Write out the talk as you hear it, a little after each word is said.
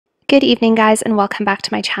Good evening, guys, and welcome back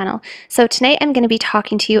to my channel. So tonight I'm going to be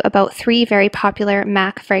talking to you about 3 very popular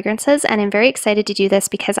MAC fragrances, and I'm very excited to do this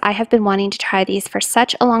because I have been wanting to try these for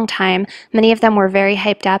such a long time. Many of them were very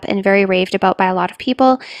hyped up and very raved about by a lot of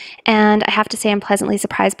people, and I have to say I'm pleasantly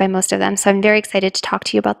surprised by most of them, so I'm very excited to talk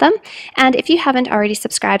to you about them. And if you haven't already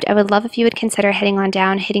subscribed, I would love if you would consider heading on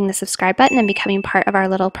down, hitting the subscribe button, and becoming part of our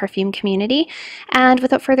little perfume community. And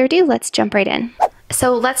without further ado, let's jump right in.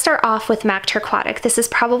 So let's start off with MAC Turquatic. This is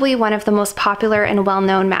probably one of the most popular and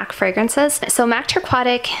well-known MAC fragrances. So MAC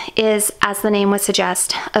Turquatic is, as the name would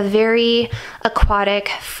suggest, a very aquatic,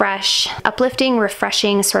 fresh, uplifting,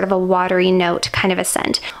 refreshing, sort of a watery note kind of a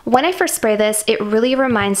scent. When I first spray this, it really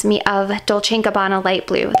reminds me of Dolce & Gabbana Light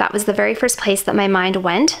Blue. That was the very first place that my mind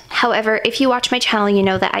went. However, if you watch my channel, you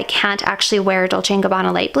know that I can't actually wear Dolce &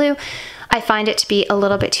 Gabbana Light Blue. I find it to be a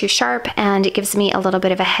little bit too sharp and it gives me a little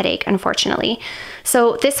bit of a headache, unfortunately.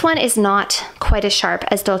 So this one is not quite as sharp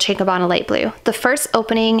as Dolce & Gabbana Light Blue. The first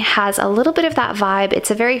opening has a little bit of that vibe.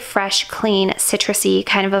 It's a very fresh, clean, citrusy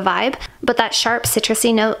kind of a vibe, but that sharp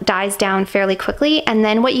citrusy note dies down fairly quickly, and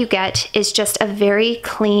then what you get is just a very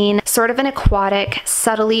clean, sort of an aquatic,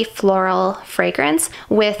 subtly floral fragrance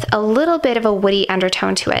with a little bit of a woody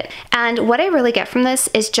undertone to it. And what I really get from this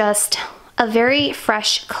is just a very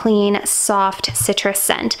fresh, clean, soft citrus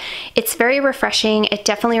scent. It's very refreshing. It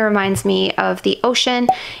definitely reminds me of the ocean.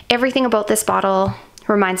 Everything about this bottle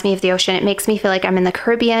reminds me of the ocean. It makes me feel like I'm in the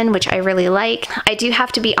Caribbean, which I really like. I do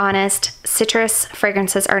have to be honest, citrus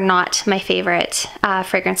fragrances are not my favorite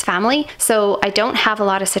fragrance family. So I don't have a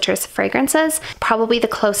lot of citrus fragrances. Probably the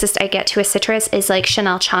closest I get to a citrus is like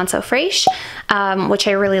Chanel Chanso Fraîche, which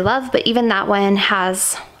I really love, but even that one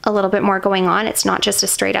has a little bit more going on. It's not just a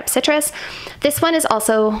straight up citrus. This one is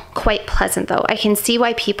also quite pleasant though. I can see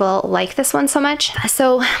why people like this one so much.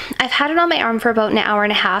 So I've had it on my arm for about an hour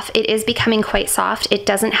and a half. It is becoming quite soft. It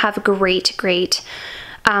doesn't have great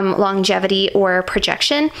longevity or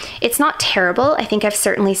projection. It's not terrible. I think I've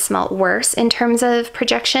certainly smelt worse in terms of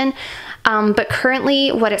projection. But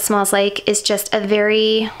currently what it smells like is just a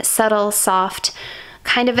very subtle, soft,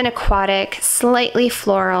 kind of an aquatic, slightly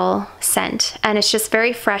floral scent, and it's just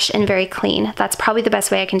very fresh and very clean. That's probably the best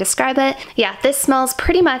way I can describe it. Yeah, this smells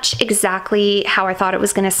pretty much exactly how I thought it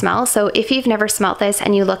was going to smell. So if you've never smelt this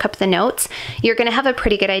and you look up the notes, you're going to have a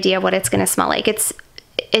pretty good idea what it's going to smell like.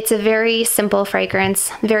 It's a very simple fragrance,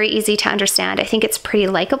 very easy to understand. I think it's pretty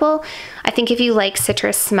likable. I think if you like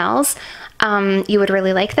citrus smells, you would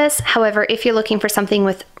really like this. However, if you're looking for something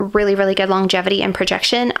with really, really good longevity and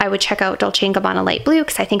projection, I would check out Dolce & Gabbana Light Blue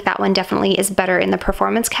because I think that one definitely is better in the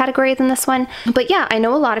performance category than this one. But yeah, I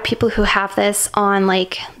know a lot of people who have this on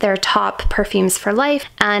like their top perfumes for life,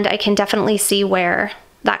 and I can definitely see where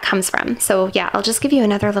that comes from. So yeah, I'll just give you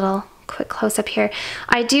another little quick close up here.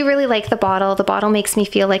 I do really like the bottle. The bottle makes me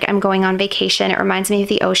feel like I'm going on vacation. It reminds me of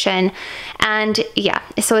the ocean. And yeah,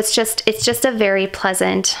 so it's just a very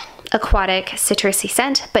pleasant, aquatic, citrusy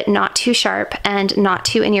scent, but not too sharp and not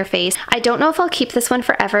too in your face. I don't know if I'll keep this one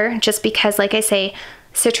forever just because, like I say,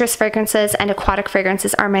 citrus fragrances and aquatic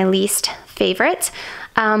fragrances are my least favorite.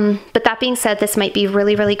 But that being said, this might be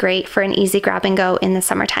really, really great for an easy grab and go in the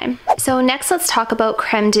summertime. So next, let's talk about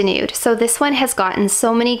Creme de Nude. So this one has gotten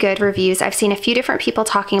so many good reviews. I've seen a few different people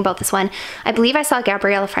talking about this one. I believe I saw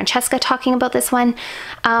Gabriella Francesca talking about this one.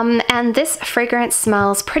 And this fragrance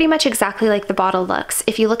smells pretty much exactly like the bottle looks.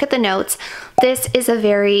 If you look at the notes, this is a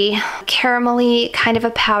very caramelly, kind of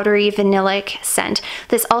a powdery, vanillic scent.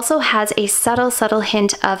 This also has a subtle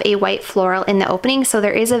hint of a white floral in the opening. So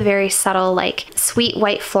there is a very subtle, like sweet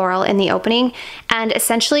white floral in the opening. And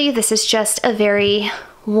essentially this is just a very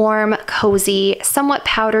warm, cozy, somewhat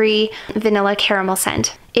powdery vanilla caramel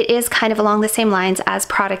scent. It is kind of along the same lines as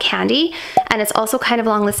Prada Candy, and it's also kind of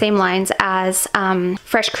along the same lines as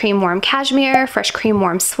Fresh Cream Warm Cashmere, Fresh Cream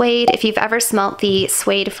Warm Suede. If you've ever smelt the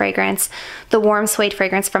suede fragrance, the warm suede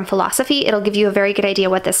fragrance from Philosophy, it'll give you a very good idea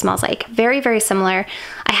what this smells like. Very, very similar.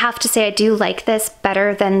 I have to say I do like this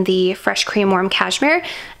better than the Fresh Cream Warm Cashmere,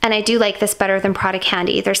 and I do like this better than Prada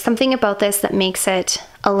Candy. There's something about this that makes it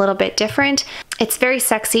a little bit different. It's very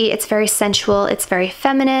sexy, it's very sensual, it's very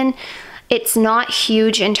feminine. It's not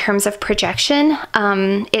huge in terms of projection.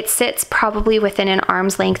 It sits probably within an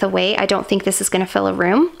arm's length away. I don't think this is gonna fill a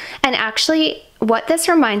room. And actually, what this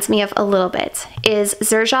reminds me of a little bit is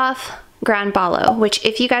Xerjoff Grand Balo, which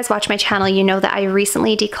if you guys watch my channel, you know that I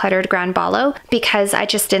recently decluttered Grand Balo because I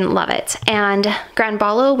just didn't love it. And Grand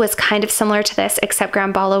Balo was kind of similar to this, except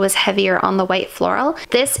Grand Balo was heavier on the white floral.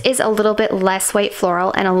 This is a little bit less white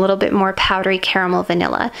floral and a little bit more powdery caramel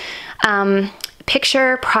vanilla.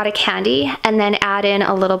 picture product candy and then add in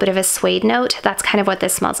a little bit of a suede note. That's kind of what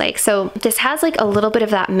this smells like. So this has like a little bit of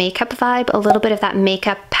that makeup vibe, a little bit of that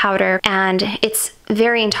makeup powder, and it's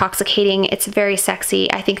very intoxicating. It's very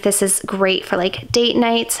sexy. I think this is great for like date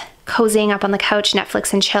nights, cozying up on the couch,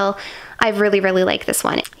 Netflix and chill. I really, really like this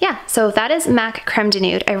one. Yeah, so that is MAC Creme de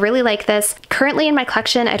Nude. I really like this. Currently in my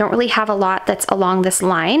collection, I don't really have a lot that's along this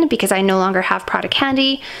line because I no longer have product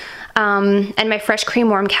candy. And my Fresh Cream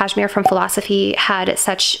Warm Cashmere from Philosophy had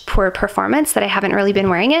such poor performance that I haven't really been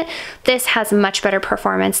wearing it. This has much better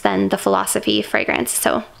performance than the Philosophy fragrance.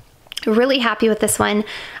 So really happy with this one.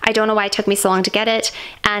 I don't know why it took me so long to get it.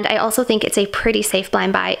 And I also think it's a pretty safe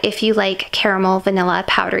blind buy if you like caramel, vanilla,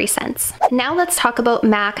 powdery scents. Now let's talk about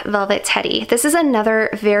MAC Velvet Teddy. This is another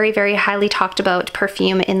very, very highly talked about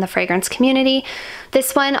perfume in the fragrance community.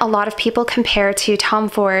 This one, a lot of people compare to Tom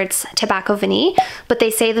Ford's Tobacco Vanille, but they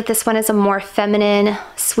say that this one is a more feminine,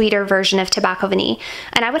 sweeter version of Tobacco Vanille.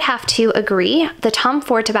 And I would have to agree. The Tom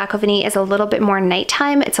Ford Tobacco Vanille is a little bit more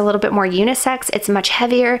nighttime. It's a little bit more unisex. It's much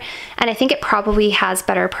heavier. And I think it probably has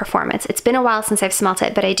better performance. It's been a while since I've smelt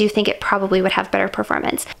it, but I do think it probably would have better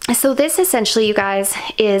performance. So this essentially, you guys,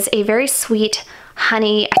 is a very sweet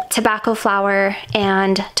honey, tobacco flower,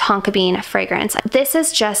 and tonka bean fragrance. This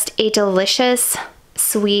is just a delicious,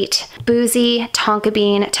 sweet, boozy tonka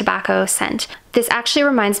bean tobacco scent. This actually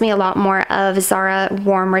reminds me a lot more of Zara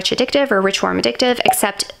Warm Rich Addictive or Rich Warm Addictive,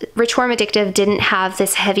 except Rich Warm Addictive didn't have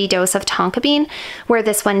this heavy dose of tonka bean, where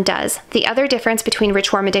this one does. The other difference between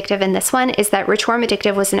Rich Warm Addictive and this one is that Rich Warm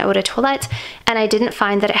Addictive was an eau de toilette, and I didn't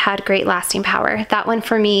find that it had great lasting power. That one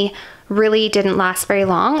for me really didn't last very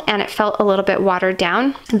long and it felt a little bit watered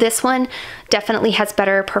down. This one definitely has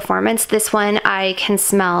better performance. This one I can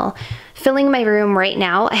smell filling my room right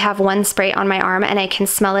now. I have one spray on my arm and I can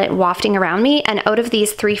smell it wafting around me. And out of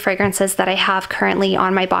these 3 fragrances that I have currently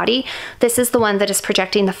on my body, this is the one that is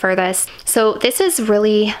projecting the furthest. So this is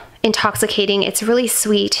really intoxicating. It's really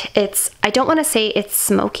sweet. I don't want to say it's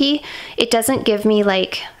smoky. It doesn't give me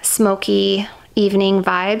like smoky evening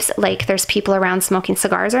vibes, like there's people around smoking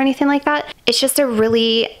cigars or anything like that. It's just a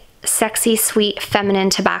really sexy, sweet, feminine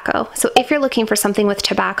tobacco. So if you're looking for something with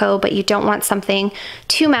tobacco, but you don't want something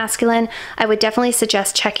too masculine, I would definitely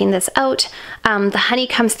suggest checking this out. The honey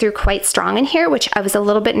comes through quite strong in here, which I was a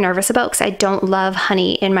little bit nervous about because I don't love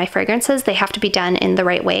honey in my fragrances. They have to be done in the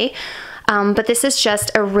right way. But this is just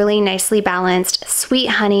a really nicely balanced, sweet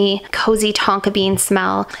honey, cozy tonka bean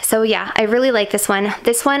smell. So yeah, I really like this one.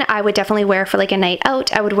 This one I would definitely wear for like a night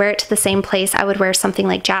out. I would wear it to the same place I would wear something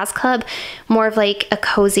like Jazz Club, more of like a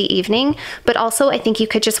cozy evening. But also I think you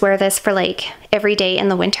could just wear this for like every day in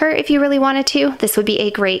the winter if you really wanted to. This would be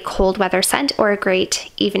a great cold weather scent or a great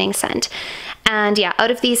evening scent. And yeah,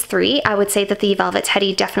 out of these 3, I would say that the Velvet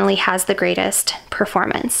Teddy definitely has the greatest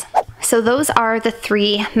performance. So those are the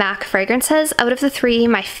 3 MAC fragrances. Out of the 3,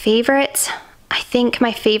 my favorite, I think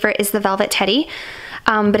my favorite is the Velvet Teddy,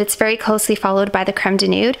 but it's very closely followed by the Creme de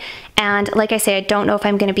Nude. And like I say, I don't know if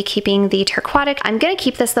I'm going to be keeping the Turquatic. I'm going to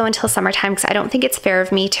keep this though until summertime because I don't think it's fair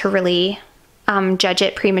of me to really judge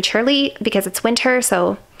it prematurely because it's winter,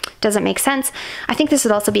 so doesn't make sense. I think this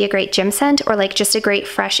would also be a great gym scent or like just a great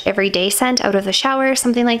fresh everyday scent out of the shower,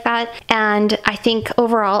 something like that. And I think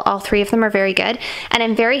overall all 3 of them are very good. And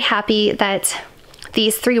I'm very happy that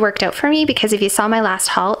these 3 worked out for me because if you saw my last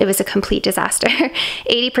haul, it was a complete disaster.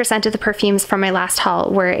 80% of the perfumes from my last haul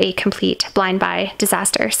were a complete blind buy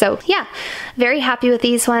disaster. So yeah, very happy with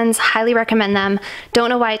these ones. Highly recommend them. Don't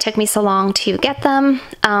know why it took me so long to get them.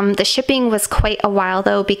 The shipping was quite a while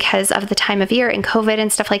though because of the time of year and COVID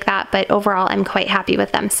and stuff like that, but overall I'm quite happy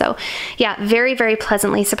with them. So yeah, very, very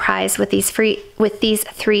pleasantly surprised with these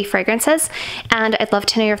 3 fragrances, and I'd love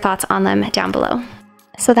to know your thoughts on them down below.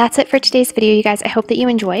 So that's it for today's video, you guys. I hope that you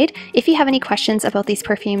enjoyed. If you have any questions about these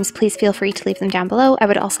perfumes, please feel free to leave them down below. I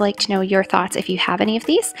would also like to know your thoughts if you have any of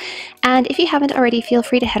these. And if you haven't already, feel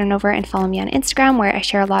free to head on over and follow me on Instagram, where I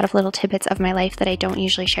share a lot of little tidbits of my life that I don't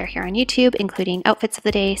usually share here on YouTube, including outfits of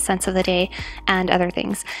the day, scents of the day, and other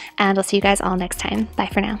things. And I'll see you guys all next time.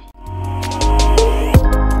 Bye for now.